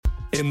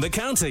in the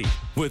county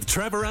with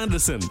Trevor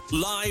Anderson,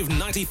 Live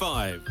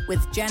 95.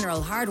 With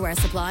General Hardware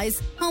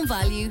Supplies, Home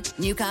Value,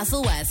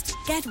 Newcastle West.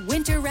 Get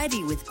winter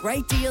ready with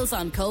great deals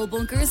on coal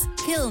bunkers,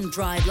 kiln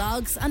dried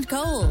logs and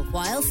coal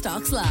while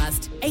stocks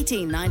last.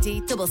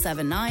 1890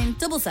 779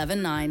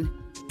 779.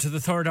 To the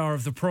third hour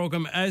of the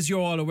programme. As you're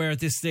all aware at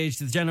this stage,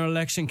 the general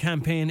election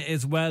campaign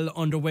is well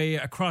underway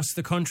across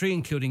the country,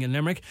 including in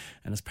Limerick.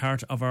 And as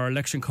part of our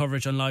election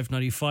coverage on Live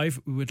 95,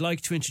 we would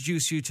like to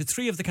introduce you to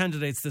three of the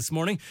candidates this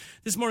morning.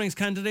 This morning's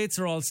candidates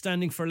are all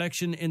standing for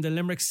election in the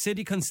Limerick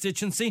City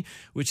constituency,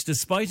 which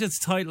despite its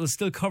title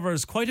still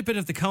covers quite a bit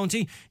of the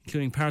county,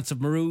 including parts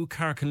of Maru,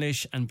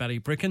 Carricklish and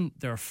Ballybricken.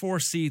 There are 4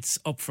 seats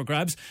up for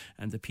grabs,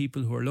 and the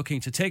people who are looking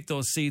to take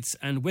those seats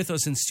and with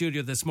us in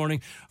studio this morning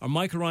are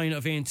Michael Ryan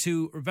of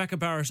AN2, Rebecca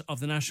Barrett of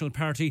the National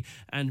Party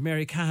and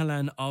Mary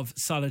Cahalan of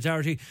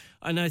Solidarity.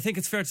 And I think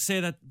it's fair to say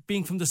that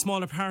being from the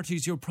smaller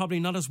parties, you're probably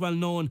not as well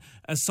known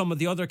as some of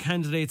the other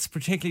candidates,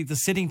 particularly the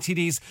sitting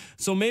TDs.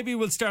 So maybe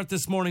we'll start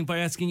this morning by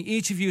asking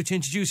each of you to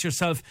introduce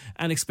yourself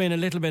and explain a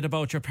little bit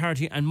about your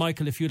party. And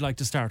Michael, if you'd like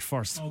to start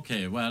first.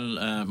 Okay,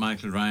 well,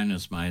 Michael Ryan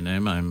is my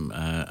name.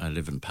 I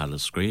live in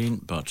Palace Green,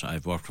 but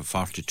I've worked for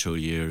 42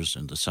 years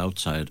in the south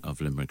side of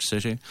Limerick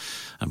City.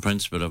 I'm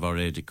principal of Our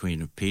Lady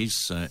Queen of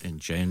Peace in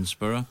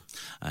Janesborough.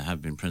 I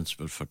have been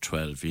principal for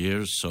 12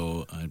 years,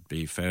 so I'd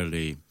be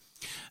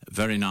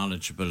very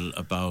knowledgeable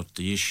about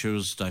the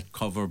issues that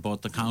cover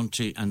both the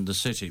county and the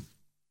city.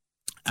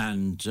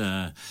 And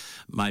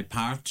my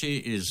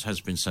party has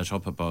been set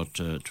up about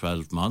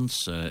 12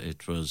 months.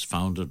 It was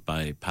founded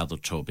by Peadar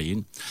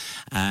Tóibín.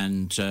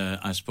 And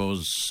I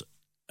suppose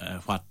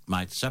what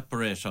might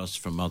separate us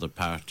from other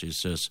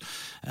parties is,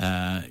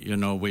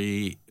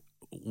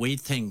 we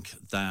think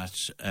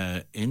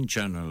that in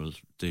general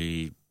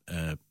the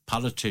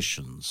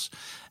politicians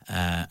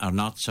are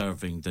not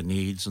serving the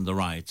needs and the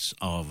rights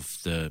of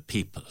the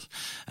people.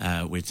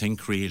 We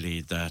think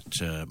really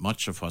that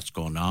much of what's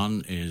going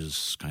on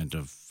is kind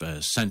of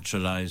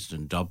centralised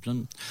in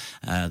Dublin.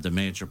 The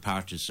major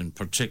parties in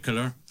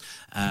particular,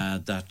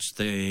 that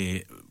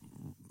they...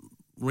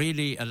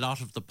 Really, a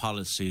lot of the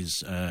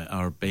policies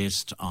are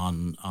based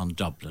on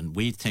Dublin.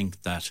 We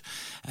think that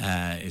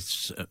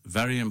it's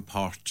very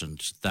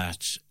important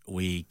that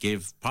we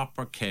give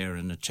proper care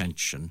and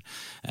attention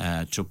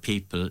to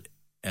people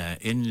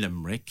in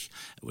Limerick.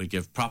 We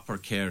give proper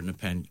care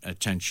and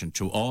attention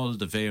to all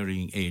the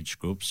varying age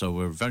groups. So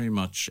we're very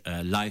much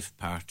a life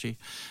party.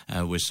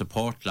 We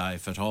support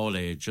life at all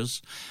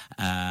ages.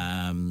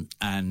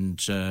 And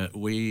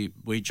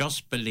we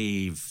just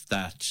believe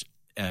that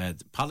the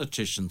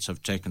politicians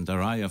have taken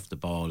their eye off the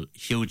ball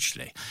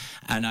hugely.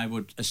 And I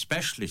would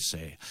especially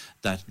say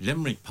that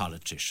Limerick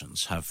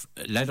politicians have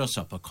led us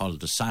up a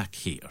cul-de-sac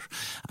here.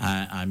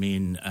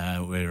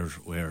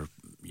 We're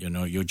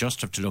you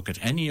just have to look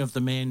at any of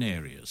the main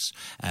areas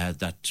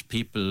that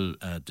people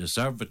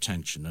deserve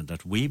attention and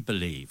that we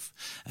believe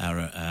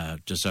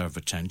deserve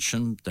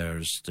attention.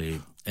 There's the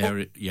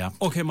area,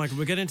 Okay, Michael,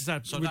 we'll get into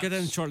that. We'll get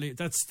in shortly.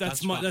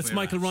 That's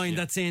Michael Ryan.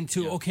 That's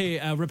AN2.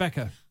 Okay,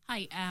 Rebecca.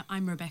 Hi,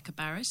 I'm Rebecca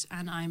Barrett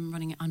and I'm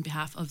running on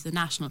behalf of the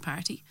National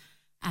Party.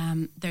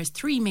 There's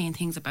 3 main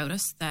things about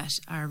us that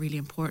are really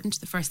important.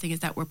 The first thing is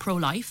that we're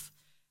pro-life.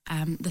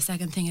 The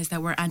second thing is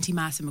that we're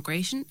anti-mass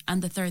immigration.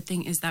 And the third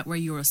thing is that we're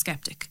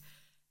Eurosceptic.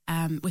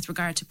 With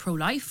regard to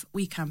pro-life,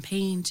 we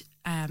campaigned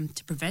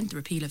to prevent the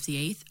repeal of the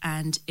 8th.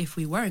 And if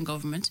we were in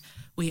government,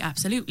 we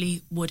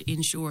absolutely would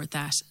ensure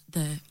that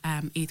the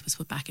 8th was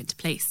put back into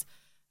place.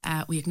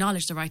 We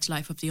acknowledge the right to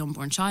life of the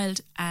unborn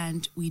child,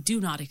 and we do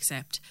not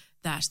accept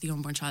that the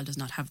unborn child does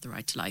not have the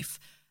right to life.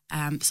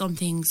 Some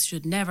things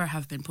should never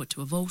have been put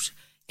to a vote.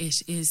 It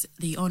is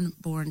the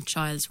unborn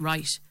child's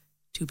right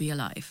to be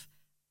alive.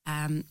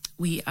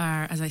 We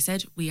are, as I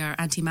said, we are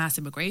anti-mass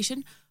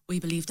immigration. We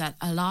believe that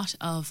a lot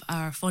of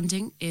our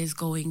funding is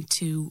going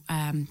to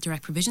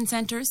direct provision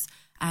centres,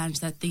 and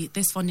that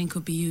this funding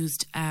could be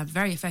used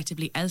very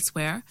effectively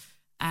elsewhere.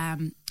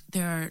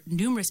 There are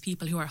numerous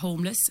people who are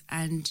homeless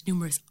and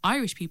numerous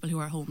Irish people who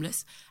are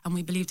homeless, and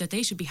we believe that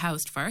they should be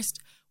housed first.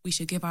 We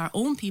should give our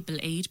own people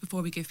aid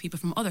before we give people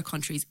from other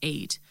countries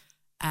aid.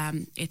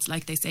 It's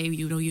like they say,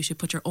 you should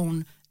put your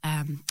own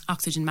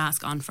oxygen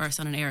mask on first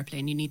on an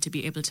airplane. You need to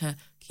be able to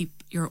keep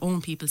your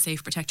own people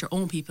safe, protect your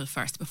own people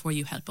first before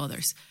you help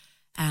others.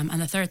 And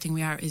the third thing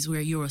we're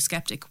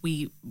Eurosceptic.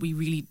 We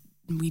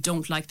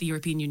don't like the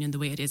European Union the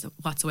way it is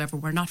whatsoever.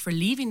 We're not for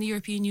leaving the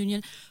European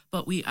Union,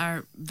 but we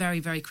are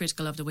very, very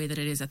critical of the way that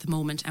it is at the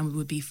moment, and we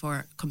would be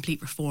for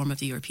complete reform of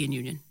the European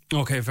Union.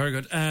 Okay, very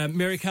good.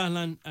 Mary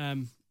Cahalan,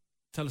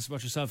 tell us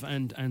about yourself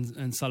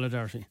and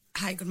Solidarity.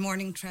 Hi, good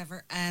morning,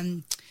 Trevor.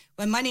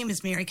 Well, my name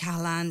is Mary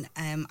Cahalan.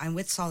 I'm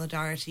with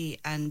Solidarity,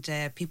 and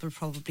people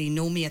probably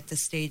know me at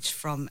this stage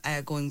from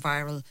going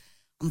viral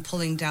and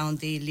pulling down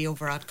the Leo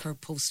Varadkar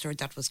poster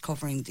that was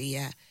covering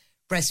the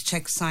breast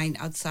check sign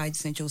outside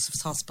St.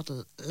 Joseph's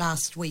Hospital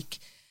last week.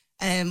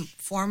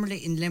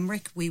 Formerly in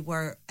Limerick, we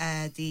were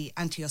the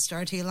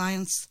Anti-Austerity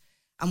Alliance,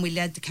 and we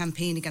led the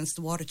campaign against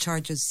the water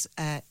charges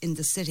in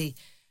the city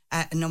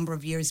a number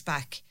of years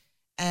back.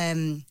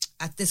 And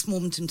at this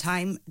moment in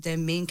time, the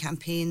main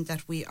campaign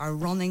that we are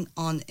running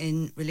on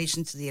in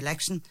relation to the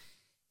election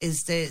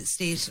is the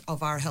state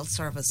of our health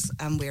service,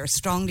 and we are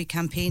strongly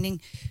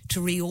campaigning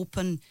to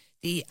reopen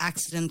the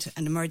accident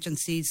and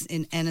emergencies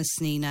in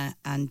Ennisnina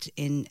and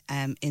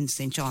in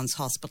St. John's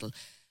Hospital.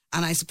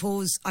 And I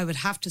suppose I would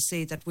have to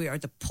say that we are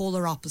the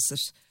polar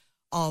opposite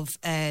of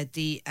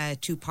the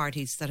two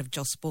parties that have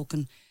just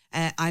spoken.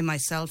 I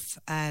myself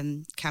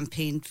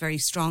campaigned very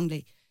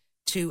strongly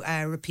to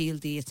repeal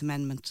the 8th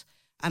Amendment,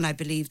 and I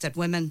believe that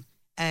women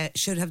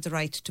should have the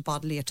right to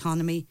bodily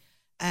autonomy,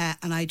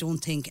 and I don't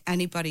think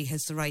anybody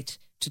has the right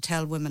to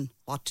tell women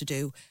what to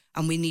do,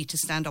 and we need to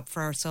stand up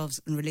for ourselves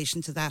in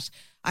relation to that.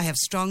 I have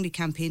strongly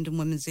campaigned on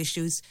women's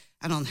issues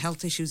and on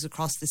health issues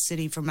across the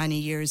city for many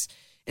years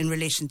in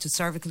relation to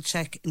cervical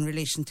check, in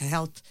relation to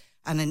health,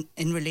 and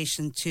in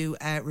relation to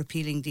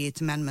repealing the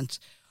 8th Amendment.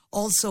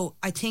 Also,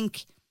 I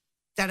think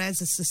that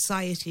as a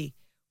society,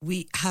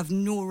 we have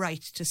no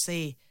right to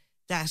say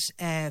that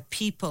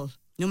people,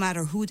 no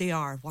matter who they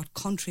are, what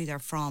country they're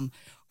from,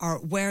 or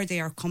where they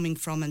are coming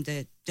from, and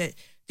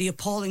the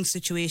appalling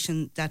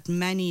situation that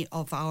many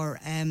of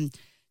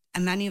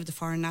the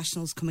foreign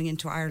nationals coming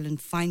into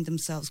Ireland find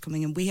themselves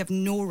coming in. We have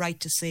no right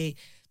to say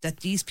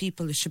that these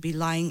people should be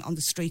lying on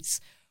the streets,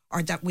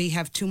 or that we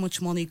have too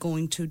much money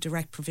going to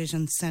direct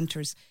provision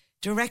centres.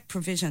 Direct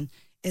provision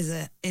is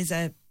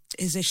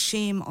a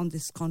shame on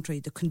this country.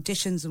 The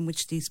conditions in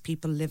which these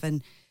people live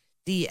in,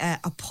 the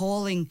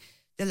appalling.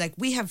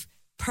 We have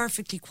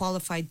perfectly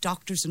qualified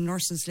doctors and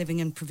nurses living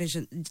in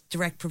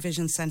direct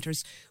provision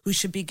centres who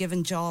should be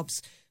given jobs,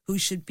 who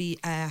should be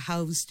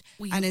housed,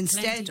 and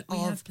instead we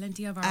have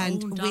plenty of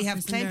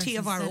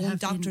our own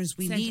doctors.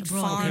 We need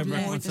far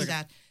more than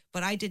that.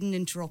 But I didn't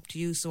interrupt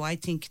you, so I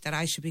think that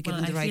I should be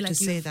given the right to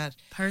say that.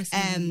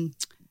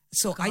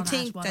 So I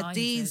think that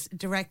these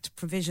direct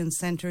provision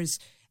centres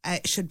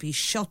should be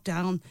shut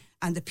down,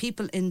 and the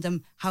people in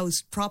them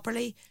housed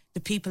properly, the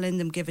people in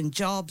them given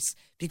jobs,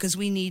 because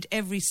we need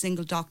every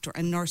single doctor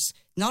and nurse,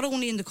 not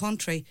only in the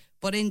country,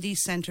 but in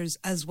these centres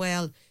as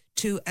well,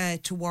 to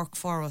work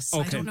for us.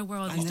 Okay. I don't know where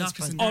all these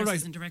doctors and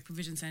nurses and direct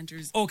provision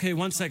centres... Okay,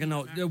 one second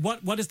now.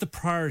 What is the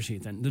priority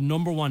then, the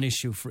number one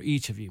issue for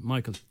each of you,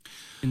 Michael,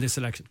 in this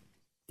election?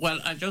 Well,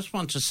 I just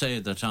want to say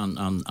that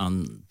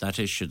on that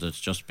issue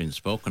that's just been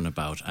spoken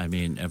about, I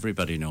mean,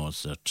 everybody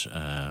knows that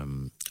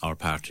our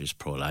party is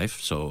pro-life,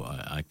 so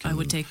I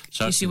would take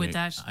issue with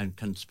that.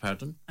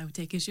 Pardon? I would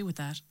take issue with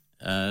that.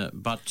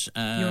 But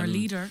your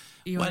leader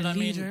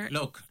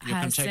look, you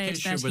has can take said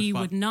issue that he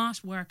with would not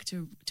work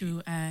to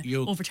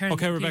overturn.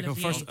 Okay, the Rebecca.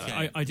 First,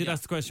 I did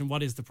ask the question: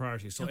 what is the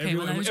priority? So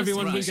everyone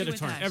will get a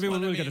turn.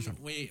 Everyone will get a turn.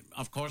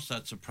 Of course,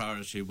 that's a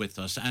priority with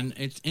us, and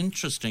it's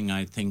interesting.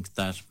 I think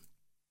that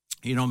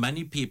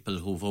many people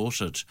who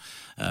voted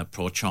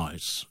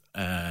pro-choice,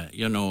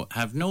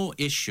 have no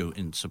issue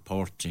in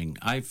supporting.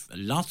 I've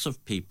lots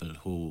of people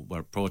who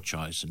were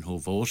pro-choice and who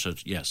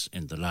voted yes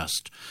in the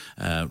last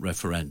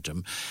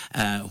referendum,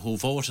 who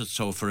voted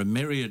so for a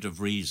myriad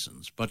of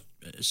reasons, but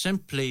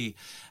simply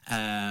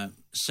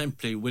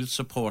will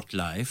support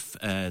life.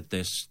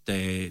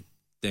 They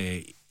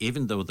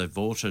even though they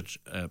voted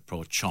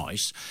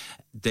pro-choice,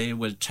 they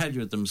will tell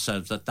you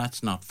themselves that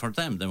that's not for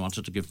them. They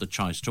wanted to give the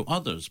choice to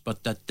others,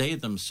 but that they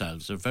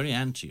themselves are very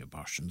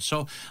anti-abortion.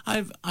 So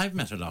I've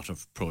met a lot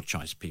of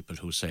pro-choice people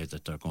who say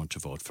that they're going to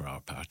vote for our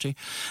party,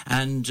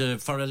 and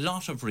for a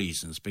lot of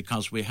reasons,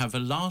 because we have a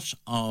lot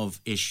of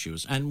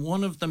issues, and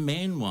one of the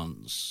main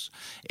ones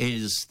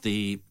is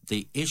the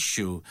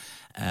issue.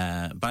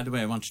 By the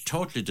way, I want to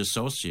totally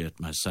dissociate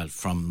myself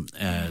from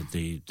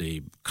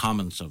the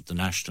comments of the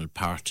National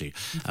Party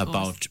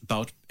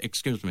about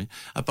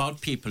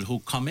people who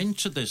come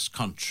into this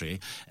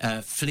country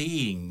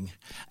fleeing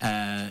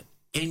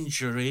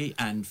injury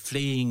and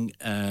fleeing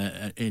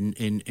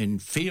in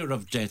fear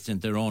of death in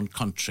their own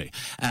country.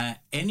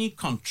 Any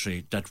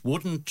country that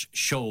wouldn't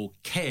show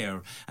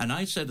care, and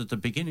I said at the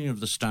beginning of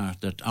the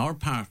start that our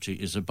party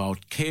is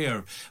about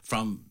care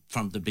from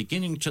the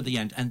beginning to the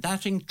end, and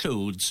that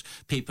includes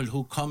people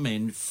who come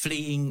in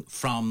fleeing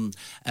from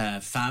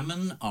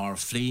famine or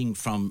fleeing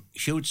from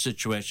huge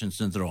situations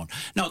in their own.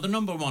 Now, the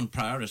number one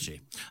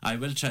priority, I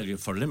will tell you,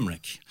 for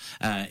Limerick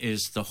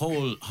is the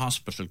whole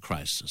hospital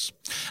crisis.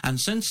 And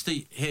since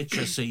the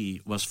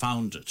HSE was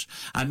founded,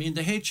 I mean,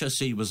 the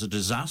HSE was a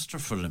disaster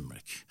for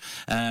Limerick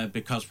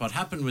because what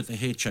happened with the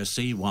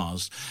HSE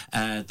was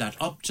that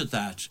up to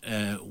that,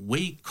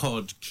 we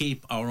could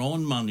keep our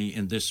own money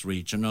in this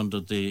region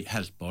under the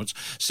health board.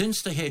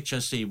 Since the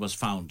HSE was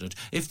founded,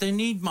 if they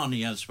need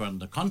money elsewhere in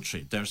the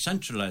country, they're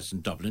centralised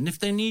in Dublin. If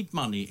they need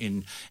money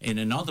in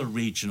another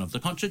region of the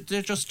country,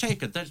 they just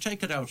take it. They'll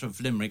take it out of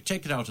Limerick,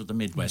 take it out of the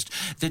Midwest.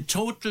 The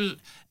total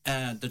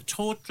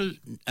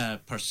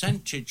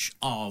percentage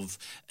of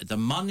the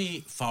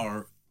money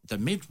for the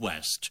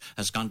Midwest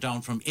has gone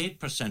down from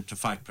 8% to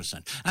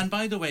 5%. And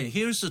by the way,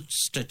 here's a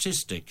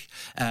statistic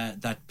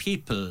that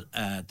people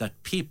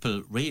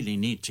really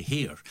need to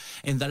hear.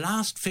 In the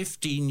last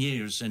 15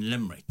 years in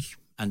Limerick,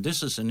 and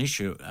this is an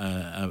issue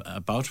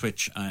about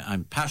which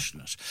I'm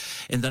passionate.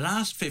 In the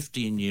last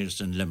 15 years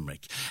in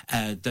Limerick,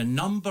 the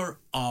number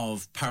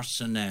of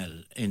personnel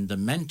in the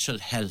mental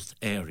health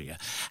area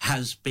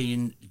has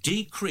been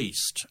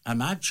decreased,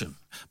 imagine,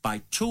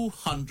 by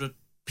 200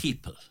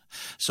 people.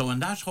 So in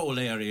that whole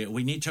area,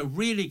 we need to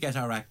really get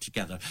our act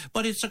together.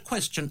 But it's a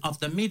question of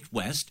the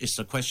Midwest. It's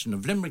a question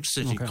of Limerick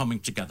City coming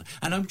together.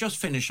 And I'm just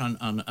finished on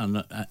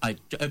I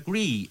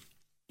agree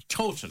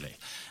totally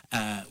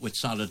with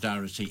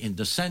Solidarity in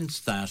the sense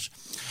that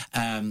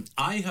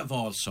I have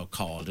also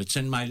called, it's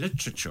in my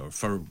literature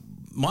for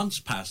months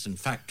past, in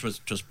fact,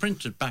 was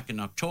printed back in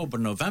October,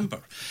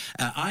 November.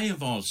 I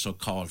have also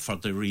called for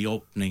the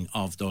reopening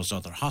of those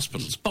other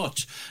hospitals. But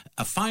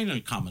a final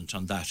comment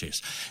on that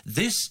is,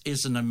 this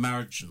is an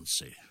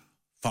emergency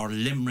for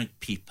Limerick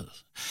people.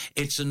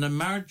 It's an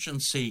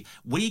emergency.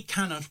 We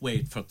cannot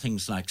wait for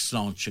things like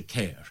Sláinte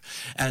Care.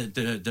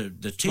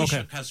 The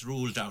Taoiseach has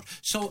ruled out.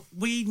 So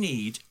we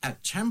need a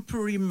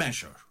temporary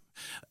measure.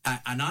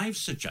 And I've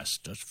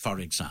suggested, for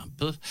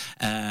example,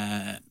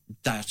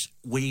 that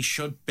we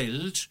should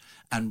build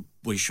and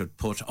we should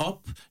put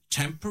up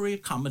temporary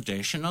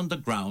accommodation on the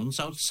grounds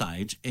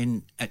outside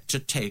to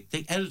take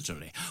the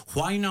elderly.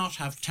 Why not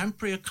have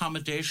temporary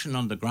accommodation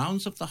on the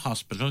grounds of the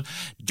hospital?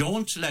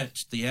 Don't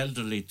let the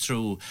elderly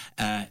through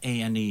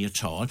A&E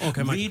at all.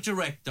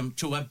 Redirect them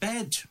to a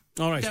bed.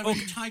 All right. They're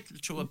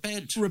entitled to a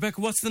bed. Rebecca,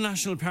 what's the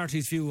National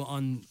Party's view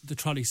on the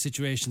trolley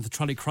situation, the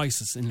trolley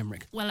crisis in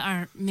Limerick? Well,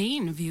 our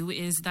main view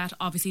is that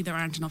obviously there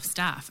aren't enough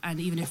staff, and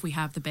even if we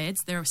have the beds,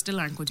 there still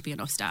aren't going to be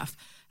enough staff.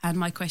 And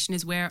my question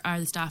is, where are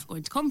the staff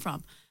going to come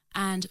from?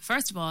 And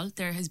first of all,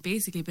 there has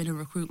basically been a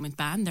recruitment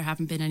ban. There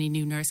haven't been any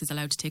new nurses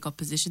allowed to take up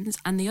positions.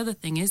 And the other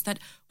thing is that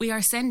we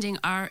are sending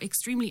our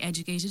extremely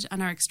educated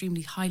and our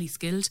extremely highly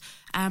skilled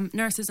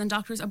nurses and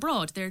doctors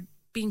abroad. They're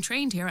being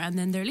trained here and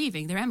then they're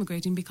leaving. They're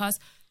emigrating because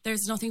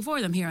there's nothing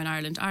for them here in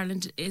Ireland.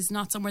 Ireland is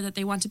not somewhere that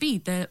they want to be.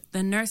 The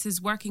nurses'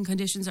 working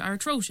conditions are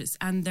atrocious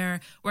and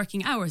their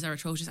working hours are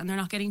atrocious and they're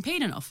not getting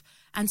paid enough.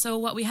 And so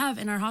what we have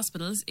in our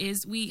hospitals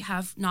is we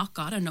have not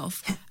got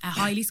enough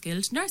highly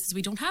skilled nurses.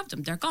 We don't have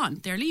them. They're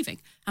gone. They're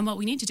leaving. And what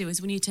we need to do is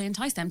we need to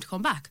entice them to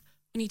come back.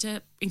 We need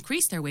to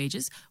increase their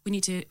wages. We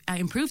need to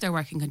improve their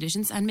working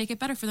conditions and make it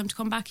better for them to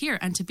come back here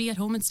and to be at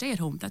home and stay at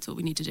home. That's what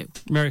we need to do.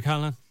 Mary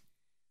Callanan?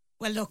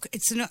 Well, look,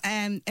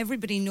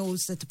 everybody knows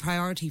that the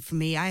priority for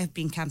me, I have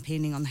been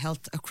campaigning on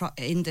health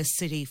in this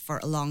city for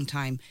a long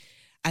time.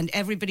 And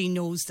everybody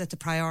knows that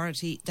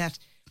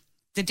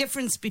the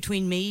difference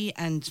between me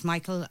and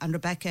Michael and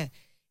Rebecca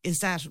is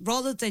that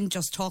rather than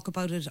just talk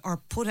about it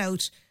or put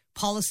out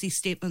policy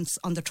statements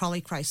on the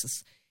trolley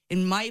crisis,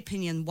 in my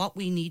opinion, what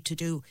we need to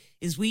do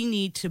is we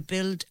need to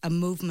build a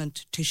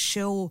movement to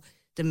show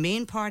the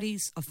main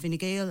parties of Fine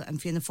Gael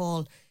and Fianna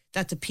Fáil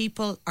that the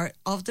people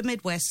of the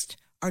Midwest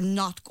are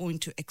not going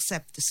to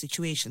accept the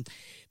situation,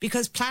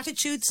 because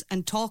platitudes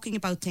and talking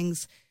about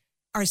things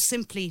are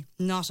simply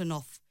not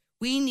enough.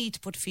 We need to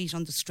put feet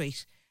on the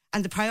street.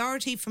 And the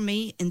priority for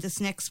me in this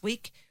next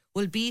week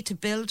will be to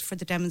build for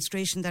the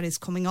demonstration that is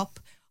coming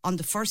up on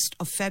the 1st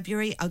of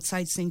February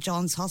outside St.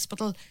 John's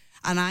Hospital.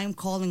 And I'm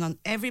calling on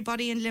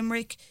everybody in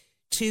Limerick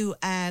to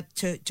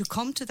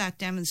come to that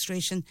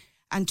demonstration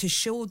and to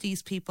show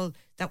these people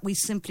that we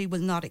simply will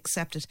not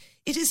accept it.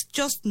 It is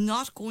just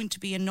not going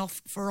to be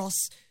enough for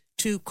us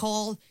to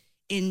call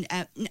in.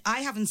 I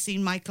haven't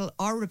seen Michael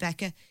or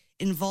Rebecca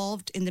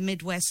involved in the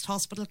Midwest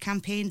Hospital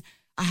campaign.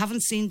 I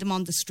haven't seen them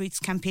on the streets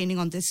campaigning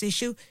on this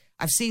issue.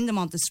 I've seen them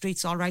on the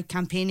streets, all right,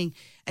 campaigning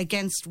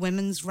against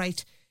women's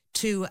right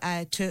to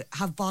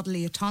have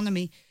bodily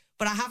autonomy.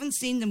 But I haven't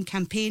seen them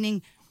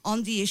campaigning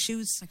on the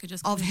issues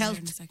of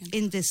health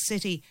in this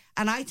city.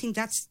 And I think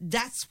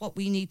that's what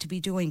we need to be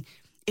doing.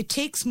 It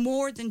takes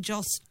more than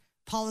just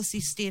policy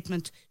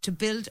statement to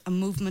build a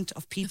movement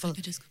of people.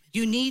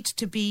 You need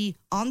to be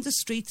on the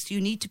streets, you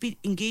need to be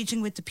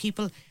engaging with the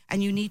people,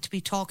 and you need to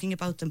be talking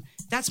about them.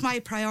 That's my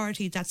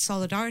priority, that's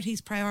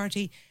Solidarity's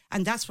priority,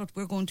 and that's what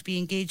we're going to be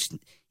engaged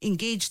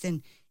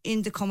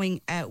in the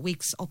coming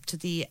weeks up to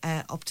the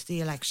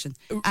election.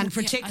 And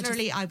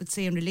particularly, I would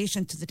say, in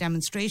relation to the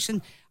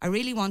demonstration, I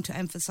really want to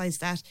emphasise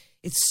that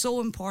it's so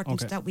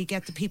important that we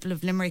get the people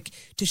of Limerick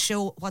to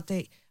show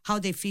how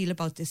they feel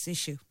about this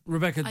issue.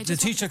 Rebecca, the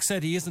Taoiseach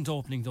said he isn't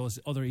opening those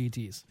other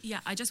EDs. Yeah,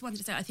 I just wanted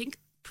to say, I think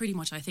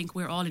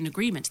we're all in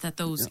agreement that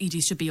those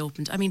EDs should be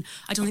opened. I mean,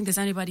 I don't think there's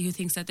anybody who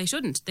thinks that they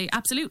shouldn't. They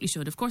absolutely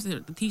should. Of course,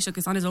 the Taoiseach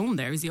is on his own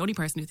there. He's the only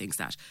person who thinks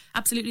that.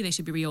 Absolutely, they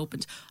should be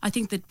reopened. I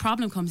think the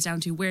problem comes down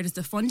to, where does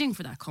the funding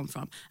for that come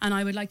from? And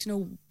I would like to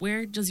know,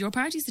 where does your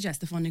party suggest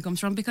the funding comes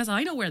from? Because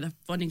I know where the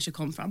funding should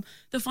come from.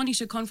 The funding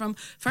should come from,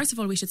 first of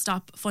all, we should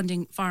stop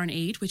funding foreign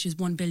aid, which is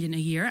 $1 billion a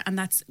year, and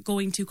that's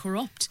going to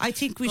corrupt. I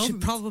think we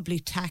should probably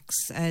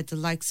tax the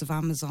likes of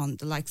Amazon,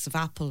 the likes of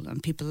Apple,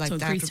 and people like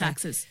that. So increase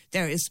taxes.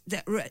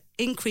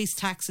 increase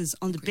taxes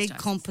on the big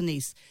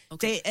companies.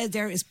 Okay.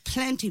 There is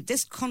plenty.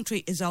 This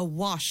country is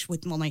awash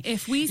with money.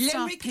 If we stop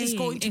Limerick paying, is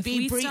going to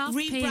be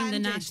paying the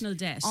national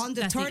debt on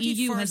the that 31st, the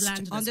EU has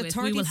landed on us the with,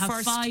 31st we will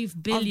have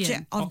 5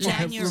 billion of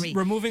January.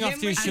 We're moving off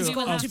the Limerick issue is of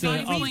going to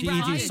the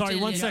be ED. Sorry,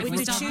 one second.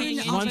 with the tune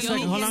of One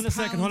second. Hold on a £1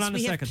 second. billion.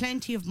 We have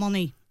plenty of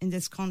money in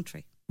this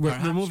country.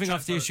 We're moving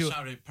off the issue.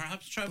 Sorry,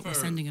 perhaps Trevor. We're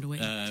sending it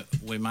away.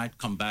 We might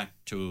come back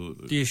to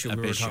The issue a we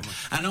were bit. talking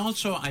about. And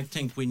also, I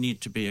think we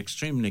need to be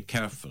extremely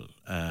careful.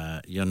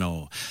 I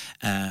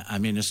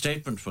mean, a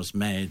statement was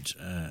made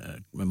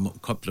a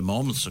couple of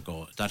moments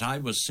ago that I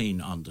was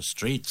seen on the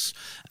streets.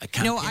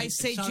 No, I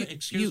said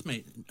excuse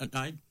me.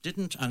 I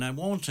didn't, and I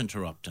won't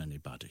interrupt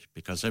anybody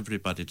because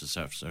everybody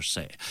deserves their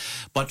say.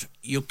 But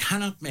you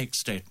cannot make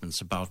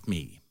statements about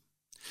me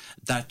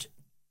that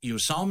you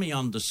saw me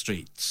on the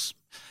streets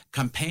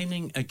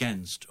campaigning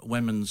against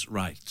women's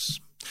rights.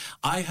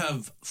 I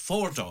have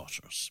 4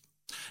 daughters.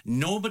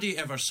 Nobody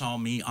ever saw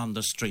me on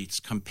the streets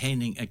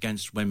campaigning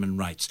against women's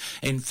rights.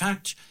 In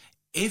fact,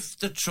 if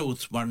the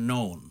truth were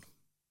known,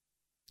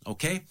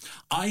 okay,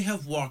 I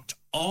have worked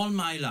all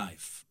my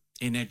life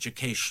in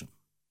education.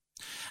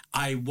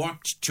 I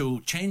worked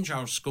to change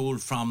our school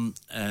from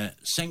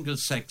single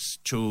sex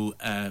to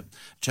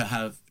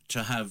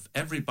have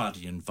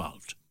everybody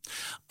involved.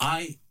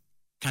 I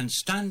can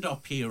stand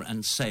up here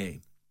and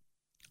say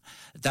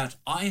that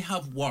I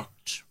have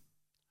worked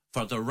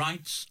for the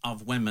rights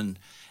of women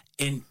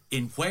in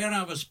where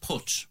I was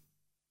put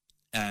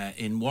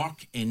in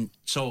work.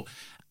 So,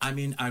 I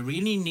mean, I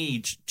really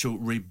need to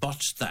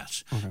rebut that.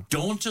 Okay.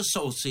 Don't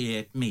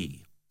associate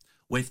me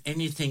with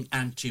anything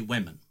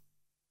anti-women.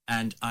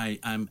 And I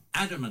am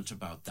adamant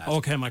about that.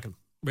 Okay, Michael.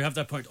 We have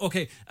that point.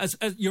 Okay, as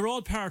you're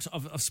all part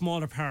of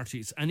smaller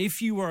parties, and if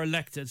you were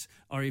elected,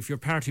 or if your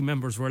party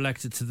members were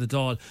elected to the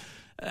Dáil,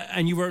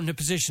 and you were in a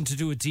position to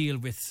do a deal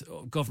with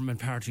government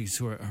parties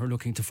who are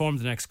looking to form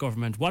the next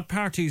government, what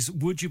parties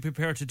would you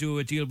prepare to do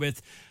a deal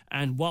with,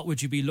 and what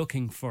would you be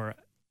looking for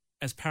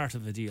as part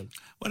of the deal?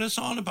 Well, it's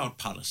all about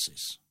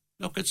policies.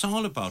 Look, it's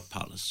all about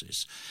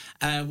policies.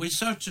 We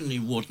certainly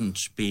wouldn't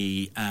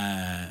be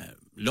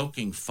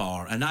looking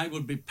for, and I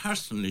would be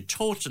personally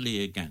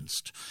totally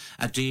against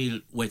a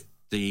deal with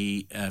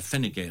the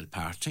Fine Gael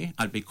party.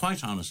 I'll be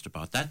quite honest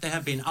about that. They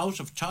have been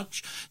out of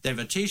touch. They have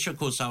a Taoiseach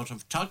who's out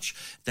of touch.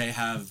 They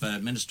have a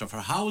Minister for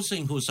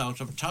Housing who's out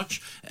of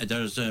touch.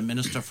 There's a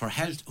Minister for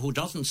Health who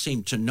doesn't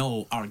seem to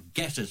know or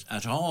get it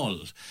at all.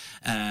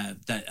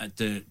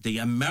 The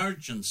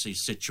emergency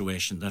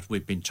situation that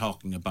we've been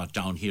talking about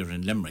down here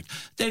in Limerick.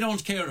 They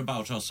don't care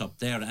about us up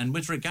there. And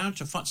with regard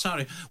to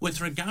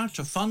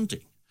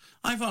funding,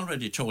 I've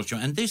already told you,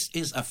 and this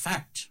is a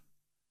fact,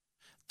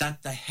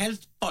 that the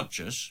health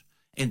budget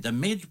in the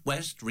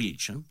Midwest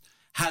region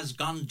has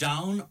gone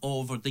down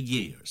over the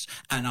years,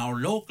 and our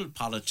local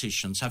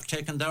politicians have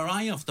taken their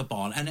eye off the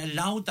ball and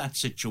allowed that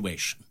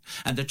situation.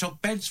 And they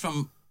took beds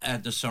from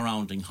the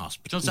surrounding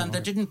hospitals, and they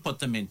didn't put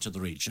them into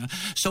the region.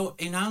 So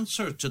in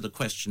answer to the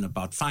question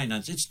about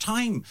finance, it's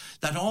time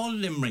that all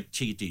Limerick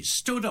TDs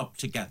stood up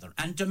together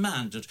and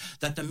demanded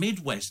that the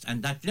Midwest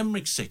and that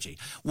Limerick City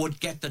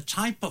would get the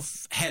type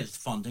of health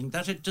funding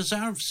that it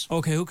deserves.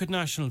 Okay, who could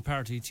National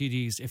Party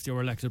TDs, if they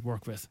were elected,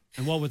 work with?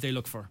 And what would they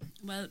look for?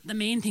 Well, the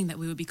main thing that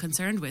we would be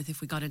concerned with if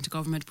we got into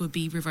government would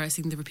be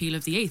reversing the repeal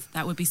of the 8th.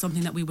 That would be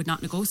something that we would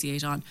not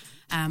negotiate on.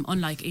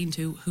 Unlike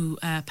Aontú, who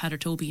Peadar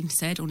Tóibín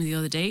said only the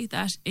other day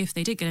that if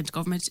they did get into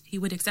government, he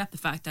would accept the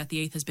fact that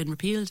the 8th has been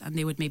repealed, and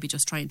they would maybe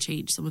just try and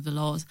change some of the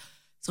laws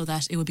so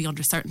that it would be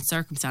under certain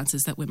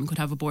circumstances that women could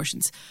have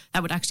abortions.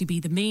 That would actually be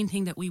the main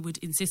thing that we would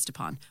insist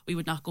upon. We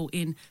would not go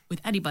in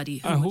with anybody.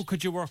 Who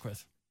could you work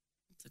with?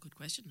 It's a good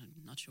question.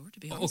 I'm not sure, to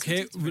be honest.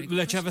 Okay, we'll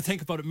let you have a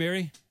think about it,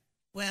 Mary.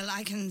 Well,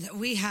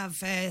 we have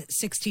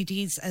 60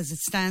 Ds as it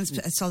stands,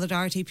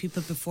 Solidarity,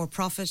 People Before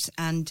Profit,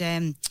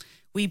 and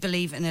we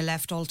believe in a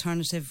left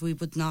alternative. We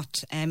would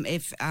not,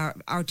 if our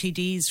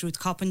TDs, Ruth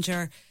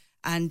Coppinger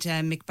and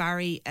Mick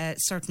Barry,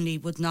 certainly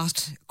would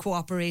not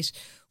cooperate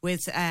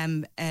with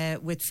Fine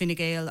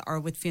Gael or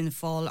with Fianna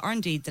Fáil, or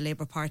indeed the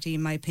Labour Party,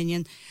 in my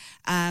opinion.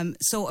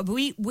 So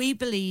we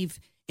believe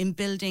in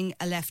building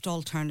a left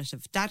alternative.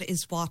 That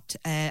is what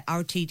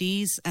our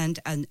TDs and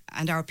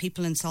our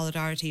people in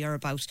Solidarity are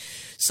about.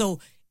 So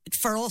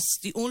for us,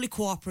 the only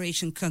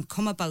cooperation can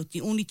come about,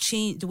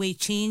 the way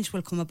change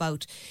will come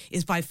about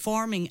is by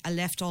forming a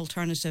left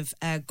alternative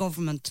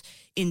government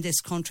in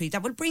this country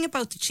that will bring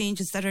about the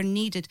changes that are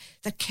needed,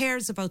 that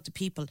cares about the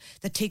people,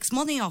 that takes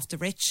money off the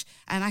rich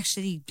and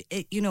actually,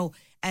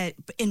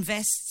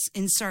 invests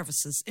in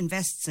services,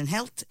 invests in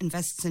health,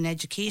 invests in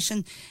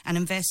education, and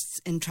invests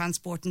in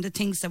transport and the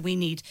things that we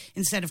need,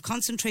 instead of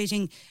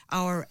concentrating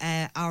our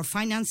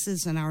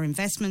finances and our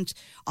investment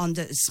on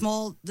the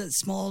small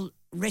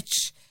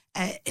rich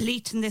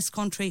elite in this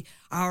country.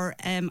 Our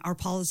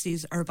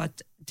policies are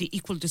about the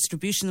equal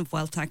distribution of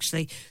wealth,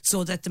 actually,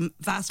 so that the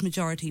vast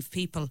majority of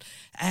people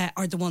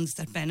are the ones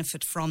that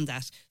benefit from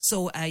that.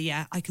 So,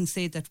 I can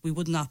say that we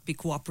would not be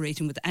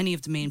cooperating with any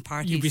of the main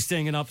parties. You'd be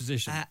staying in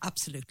opposition?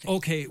 Absolutely.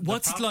 Okay,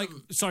 what's it like...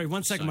 Sorry,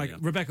 1 second, Mike. Yeah.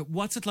 Rebecca,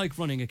 what's it like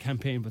running a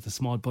campaign with a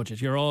small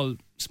budget? You're all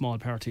small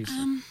parties.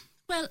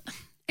 Well...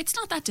 It's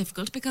not that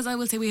difficult because I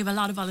will say we have a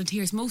lot of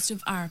volunteers. Most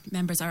of our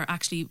members are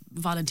actually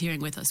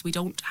volunteering with us. We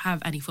don't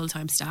have any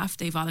full-time staff.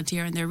 They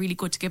volunteer and they're really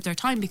good to give their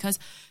time because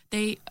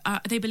they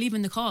believe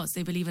in the cause.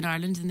 They believe in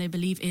Ireland and they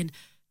believe in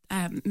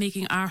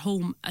making our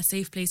home a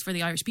safe place for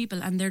the Irish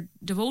people, and they're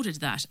devoted to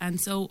that.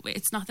 And so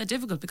it's not that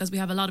difficult because we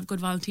have a lot of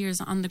good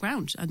volunteers on the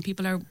ground and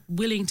people are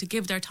willing to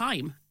give their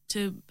time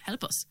to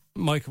help us.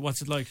 Mike,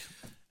 what's it like?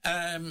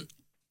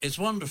 It's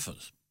wonderful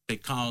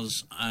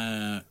because...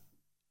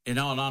 in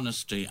all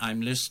honesty,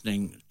 I'm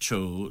listening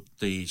to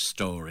the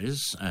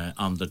stories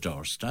on the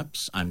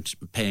doorsteps. I'm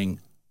paying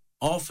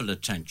awful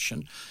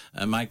attention.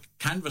 My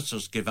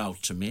canvassers give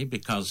out to me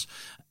because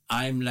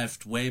I'm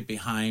left way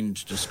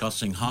behind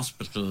discussing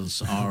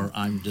hospitals or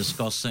I'm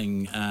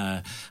discussing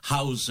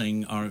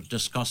housing or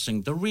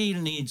discussing the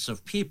real needs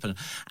of people.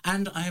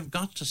 And I have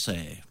got to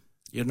say,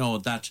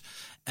 that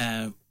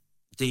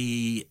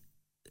the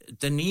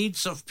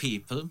needs of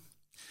people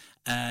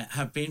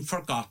have been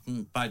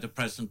forgotten by the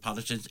present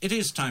politicians. It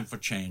is time for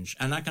change.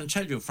 And I can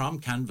tell you from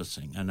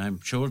canvassing, and I'm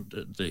sure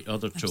the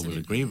other two will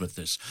agree with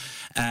this,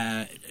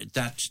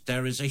 that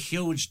there is a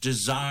huge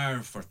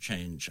desire for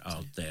change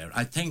out there.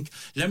 I think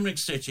Limerick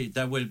City,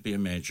 there will be a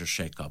major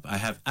shake-up. I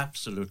have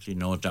absolutely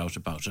no doubt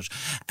about it.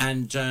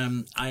 And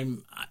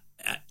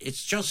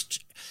it's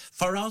just,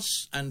 for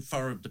us and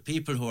for the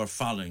people who are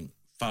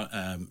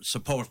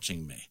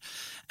supporting me,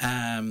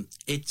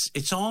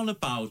 it's all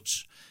about...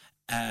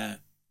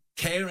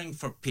 caring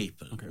for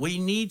people. Okay. We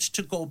need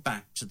to go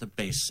back to the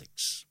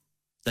basics,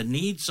 the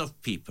needs of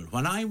people.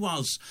 When I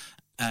was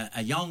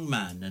a young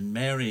man and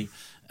Mary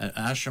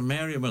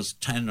was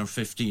 10 or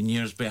 15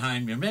 years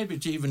behind me, maybe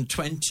even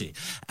 20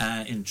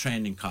 in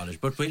training college.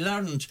 But we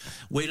learned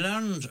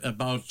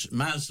about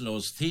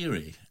Maslow's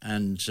theory,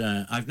 and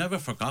I've never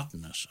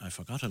forgotten it. I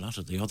forgot a lot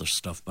of the other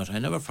stuff, but I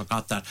never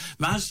forgot that.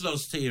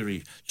 Maslow's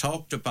theory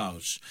talked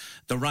about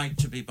the right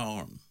to be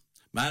born.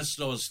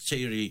 Maslow's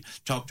theory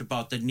talked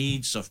about the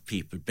needs of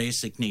people,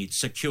 basic needs,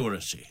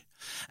 security,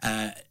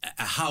 a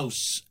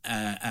house,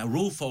 a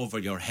roof over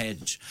your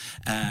head.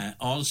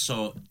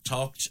 Also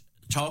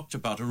talked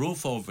about a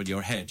roof over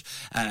your head,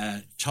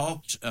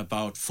 talked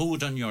about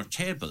food on your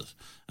table.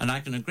 And I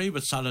can agree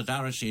with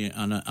Solidarity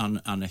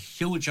on a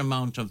huge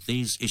amount of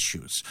these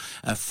issues.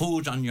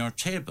 Food on your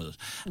table,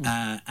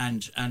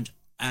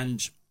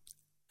 and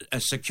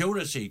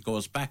security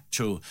goes back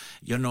to,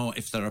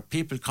 if there are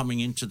people coming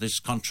into this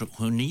country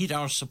who need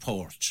our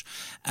support.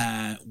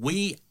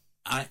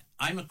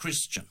 I'm a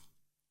Christian,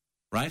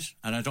 right?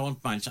 And I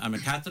don't mind. I'm a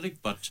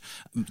Catholic, but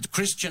the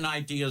Christian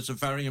ideas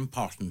are very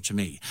important to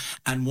me.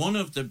 And one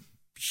of the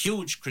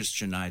huge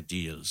Christian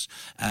ideals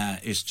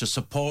is to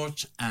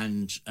support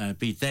and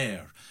be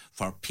there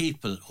for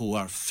people who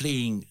are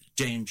fleeing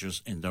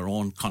dangers in their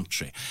own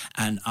country.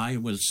 And I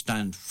will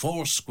stand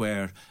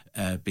foursquare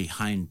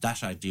behind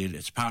that ideal.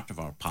 It's part of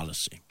our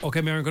policy.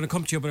 OK, Mary, I'm going to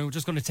come to you, but I'm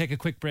just going to take a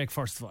quick break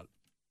first of all.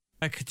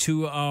 Back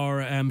to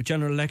our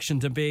general election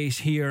debate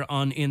here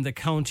on In the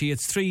County.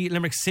 It's 3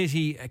 Limerick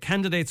City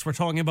candidates we're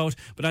talking about,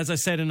 but as I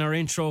said in our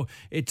intro,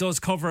 it does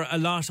cover a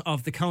lot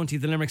of the county,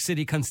 the Limerick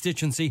City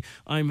constituency.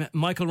 I'm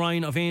Michael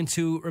Ryan of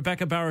AN2,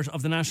 Rebecca Barrett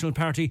of the National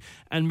Party,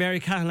 and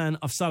Mary Cahalane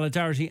of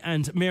Solidarity.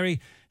 And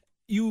Mary,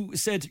 you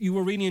said you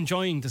were really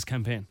enjoying this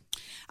campaign.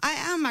 I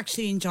am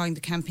actually enjoying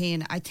the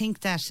campaign. I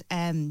think that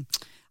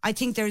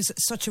there's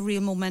such a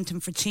real momentum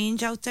for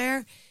change out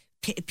there.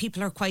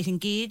 People are quite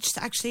engaged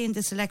actually in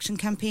this election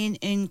campaign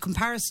in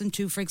comparison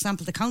to, for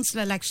example, the council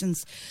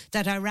elections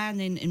that I ran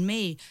in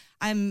May.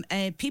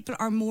 People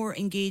are more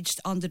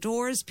engaged on the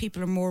doors,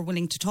 people are more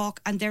willing to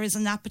talk, and there is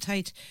an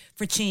appetite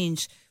for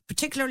change,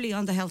 particularly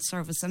on the health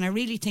service. And I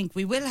really think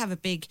we will have a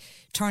big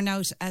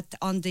turnout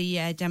on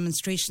the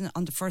demonstration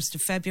on the 1st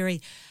of February.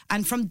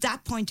 And from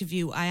that point of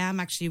view, I am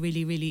actually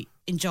really, really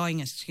enjoying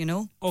it,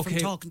 from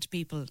talking to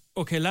people.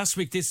 OK, last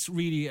week this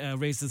really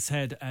raised its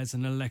head as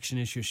an election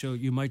issue, so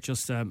you might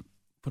just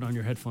put on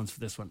your headphones for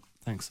this one.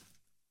 Thanks.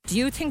 Do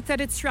you think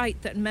that it's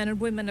right that men and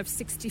women of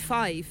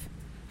 65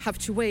 have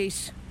to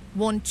wait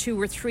 1,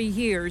 2 or 3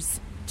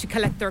 years to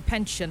collect their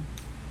pension?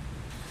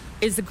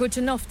 Is it good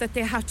enough that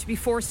they have to be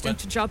forced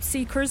into job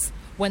seekers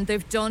when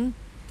they've done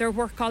their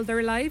work all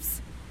their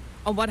lives?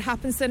 And what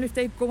happens then if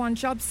they go on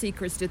job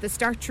seekers? Do they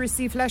start to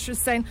receive letters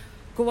saying,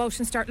 go out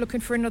and start looking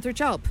for another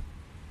job?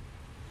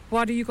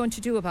 What are you going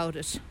to do about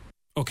it?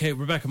 OK,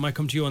 Rebecca, might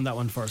come to you on that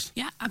one first.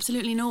 Yeah,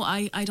 absolutely. No,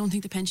 I don't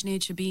think the pension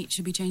age should be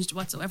changed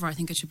whatsoever. I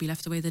think it should be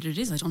left the way that it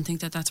is. I don't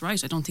think that that's right.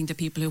 I don't think that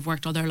people who've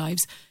worked all their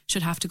lives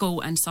should have to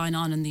go and sign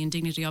on in the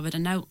indignity of it.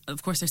 And now,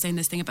 of course, they're saying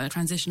this thing about a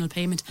transitional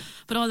payment,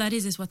 but all that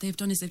is what they've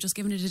done is they've just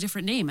given it a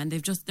different name, and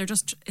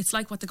it's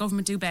like what the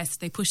government do best.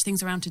 They push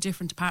things around to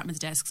different departments'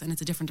 desks, and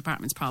it's a different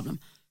department's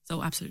problem.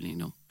 So absolutely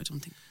no, I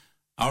don't think.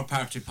 Our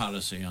party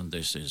policy on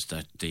this is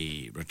that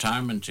the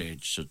retirement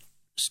age should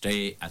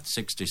stay at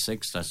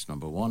 66. That's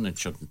number one. It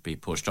shouldn't be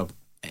pushed up.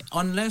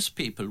 Unless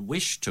people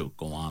wish to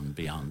go on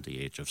beyond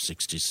the age of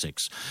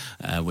 66.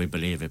 We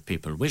believe if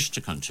people wish to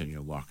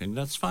continue working,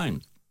 that's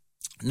fine.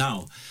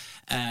 Now,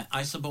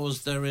 I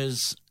suppose there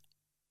is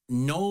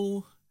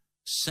no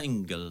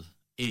single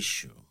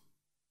issue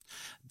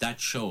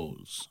that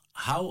shows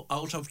how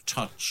out of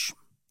touch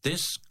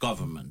this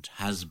government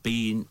has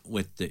been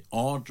with the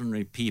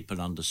ordinary people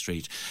on the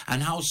street,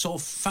 and how so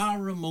far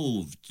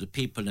removed the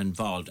people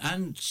involved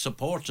and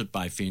supported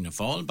by Fianna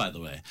Fáil, by the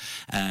way,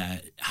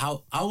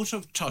 how out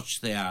of touch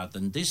they are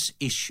than this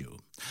issue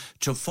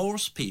to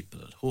force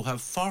people who have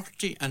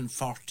 40 and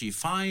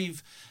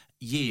 45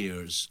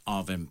 years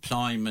of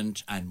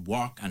employment and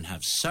work and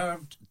have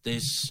served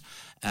this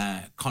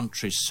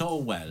country so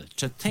well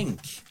to think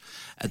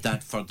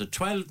that for the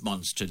 12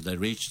 months till they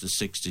reach the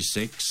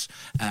 66,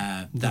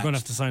 they're going to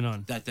have to sign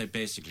on. That they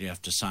basically have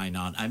to sign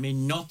on. I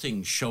mean,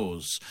 nothing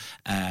shows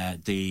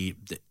the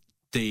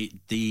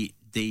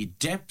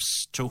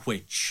depths to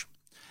which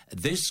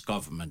this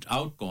government,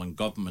 outgoing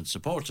government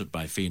supported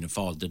by Fianna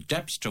Fáil, the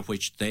depths to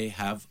which they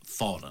have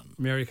fallen.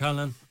 Mary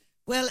Callan.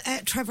 Well,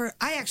 Trevor,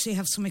 I actually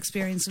have some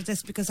experience with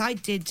this because I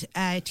did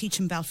teach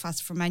in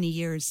Belfast for many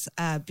years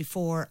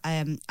before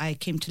I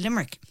came to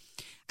Limerick.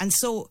 And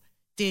so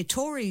the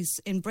Tories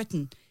in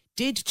Britain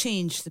did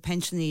change the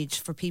pension age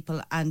for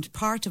people, and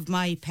part of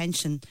my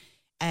pension,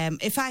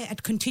 if I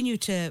had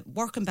continued to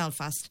work in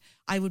Belfast,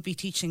 I would be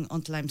teaching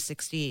until I'm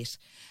 68.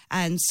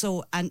 And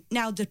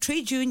now the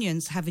trade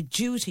unions have a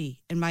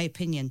duty, in my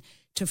opinion,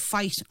 to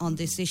fight on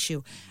this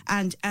issue.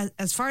 And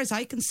as far as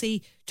I can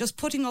see, just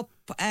putting up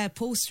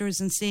posters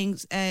and saying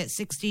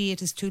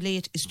 68 is too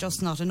late is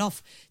just not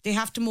enough. They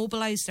have to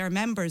mobilise their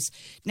members.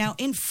 Now,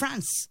 in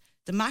France,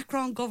 the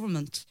Macron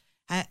government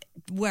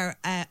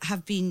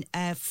have been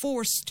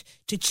forced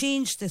to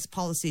change this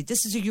policy.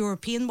 This is a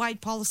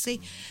European-wide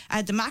policy.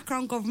 The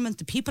Macron government,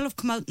 the people have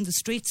come out in the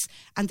streets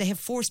and they have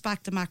forced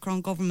back the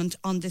Macron government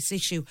on this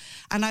issue.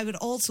 And I would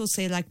also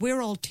say, like,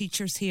 we're all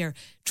teachers here.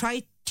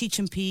 Try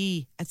teaching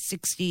PE at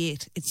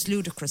 68. It's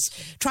ludicrous.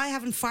 Try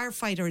having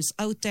firefighters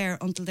out there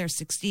until they're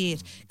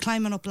 68,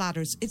 climbing up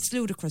ladders. It's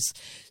ludicrous.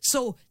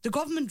 So the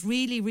government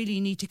really, really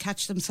need to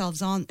catch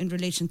themselves on in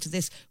relation to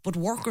this, but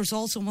workers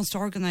also must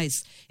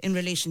organise in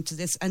relation to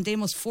this, and they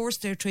must force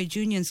their trade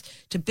unions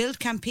to build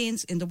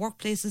campaigns in the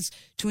workplaces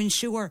to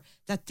ensure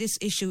that this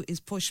issue is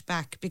pushed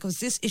back, because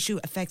this issue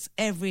affects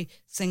every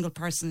single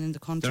person in the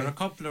country. There are a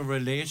couple of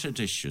related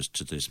issues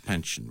to this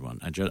pension one.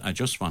 I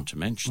just want to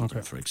mention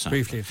them, for example.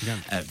 Briefly, if you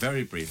can.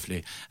 Very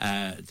briefly.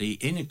 The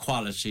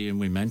inequality, and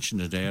we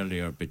mentioned it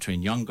earlier,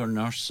 between younger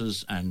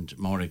nurses and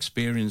more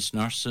experienced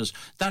nurses,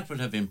 that will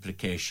have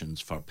implications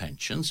for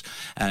pensions.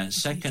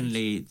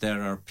 Secondly,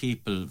 there are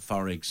people,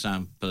 for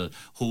example,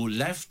 who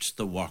left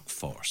the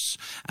workforce,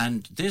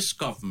 and this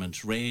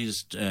government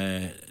raised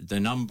the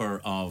number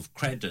of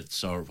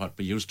credits, or what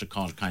we used to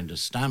call kind of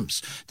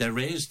stamps. They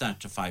raised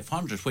that to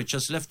 500, which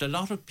has left a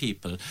lot of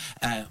people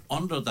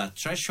under that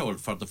threshold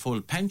for the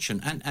full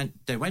pension, and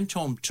they went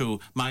home to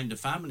mind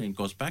the family, and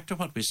goes back to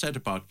what we said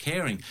about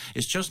caring.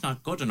 It's just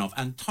not good enough.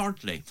 And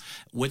thirdly,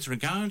 with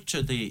regard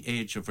to the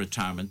age of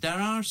retirement, there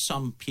are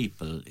some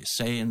people,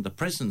 say in the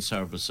prison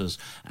services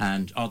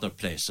and other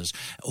places,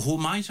 who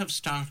might have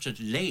started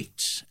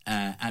late,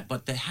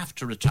 but they have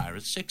to retire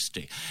at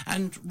 60.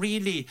 And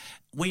really,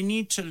 we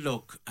need to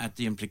look at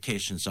the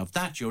implications of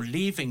that. You're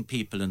leaving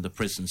people in the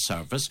prison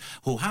service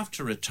who have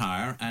to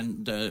retire,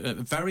 and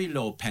very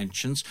low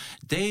pensions.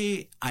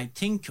 They, I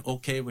think,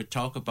 okay, we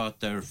talk about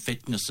their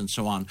fitness and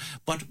so on,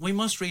 but we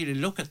must really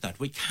look at that.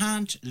 We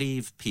can't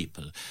leave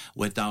people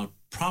without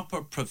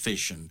proper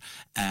provision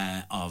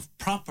of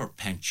proper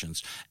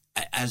pensions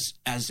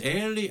as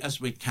early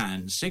as we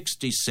can,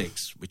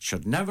 66, which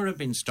should never have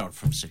been started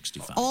from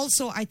 65.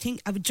 Also, I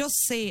think I would just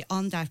say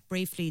on that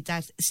briefly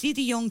that, see,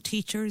 the young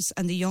teachers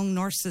and the young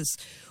nurses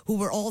who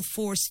were all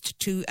forced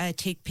to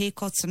take pay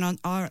cuts and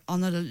are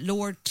on a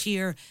lower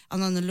tier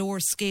and on a lower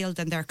scale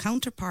than their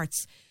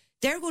counterparts,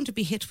 they're going to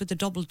be hit with a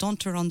double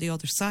dunter on the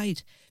other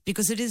side,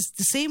 because it is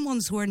the same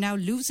ones who are now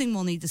losing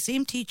money, the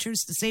same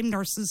teachers, the same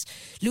nurses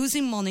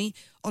losing money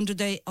under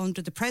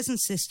the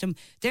present system.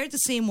 They're the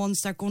same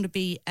ones that are going to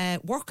be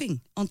working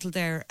until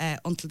they're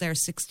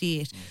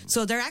 68. Mm-hmm.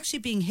 So they're actually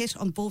being hit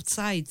on both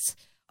sides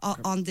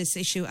on this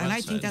issue, and I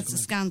think that's a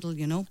scandal,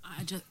 you know.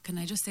 Can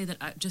I just say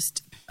that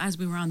just as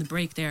we were on the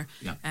break there,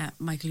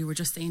 Michael, you were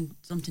just saying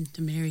something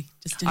to Mary.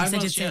 I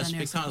was, yes,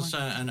 because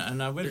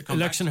and I will come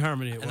election back.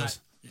 harmony it was.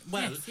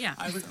 Well, yes, yeah.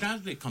 I would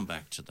gladly come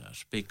back to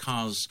that,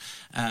 because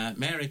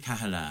Mary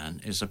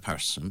Cahalan is a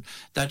person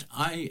that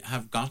I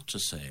have got to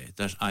say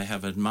that I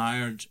have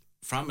admired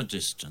from a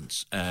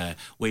distance.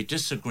 We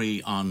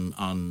disagree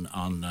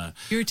on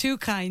You're too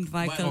kind,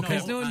 Michael. Well,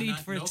 There's no need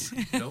for it.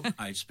 No,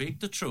 I speak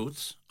the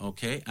truth,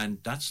 okay, and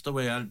that's the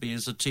way I'll be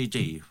as a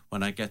TD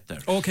when I get there.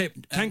 Okay,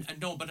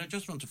 no, but I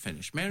just want to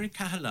finish. Mary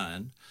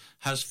Cahalan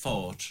has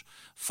fought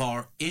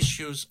for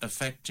issues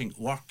affecting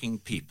working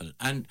people,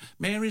 and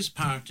Mary's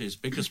party's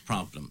biggest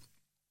problem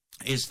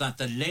is that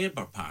the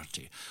Labour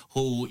Party,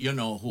 who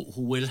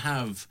will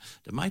have,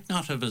 they might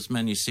not have as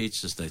many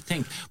seats as they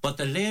think, but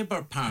the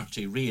Labour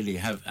Party really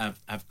have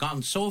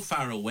gone so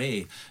far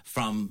away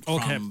from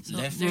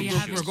left.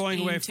 We're going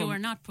away from. are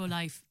not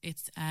pro-life.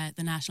 It's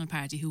the National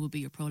Party who will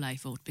be your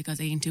pro-life vote, because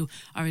AN2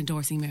 are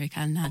endorsing Mary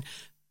Callanan.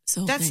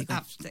 So that's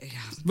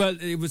well,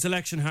 it was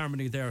election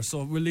harmony there,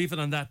 so we'll leave it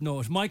on that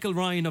note. Michael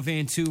Ryan of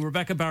AN2,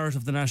 Rebecca Barrett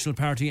of the National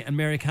Party, and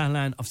Mary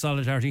Cahalan of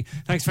Solidarity.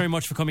 Thanks very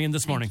much for coming in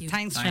this morning.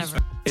 Thanks, Trevor.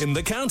 In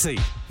the County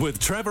with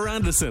Trevor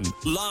Anderson,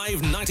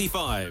 Live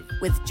 95.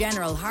 With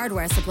General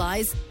Hardware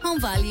Supplies, Home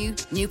Value,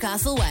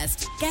 Newcastle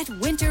West. Get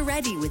winter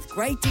ready with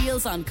great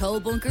deals on coal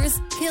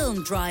bunkers,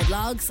 kiln dried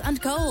logs and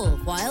coal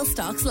while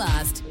stocks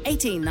last.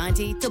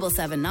 1890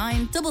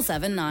 779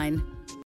 779.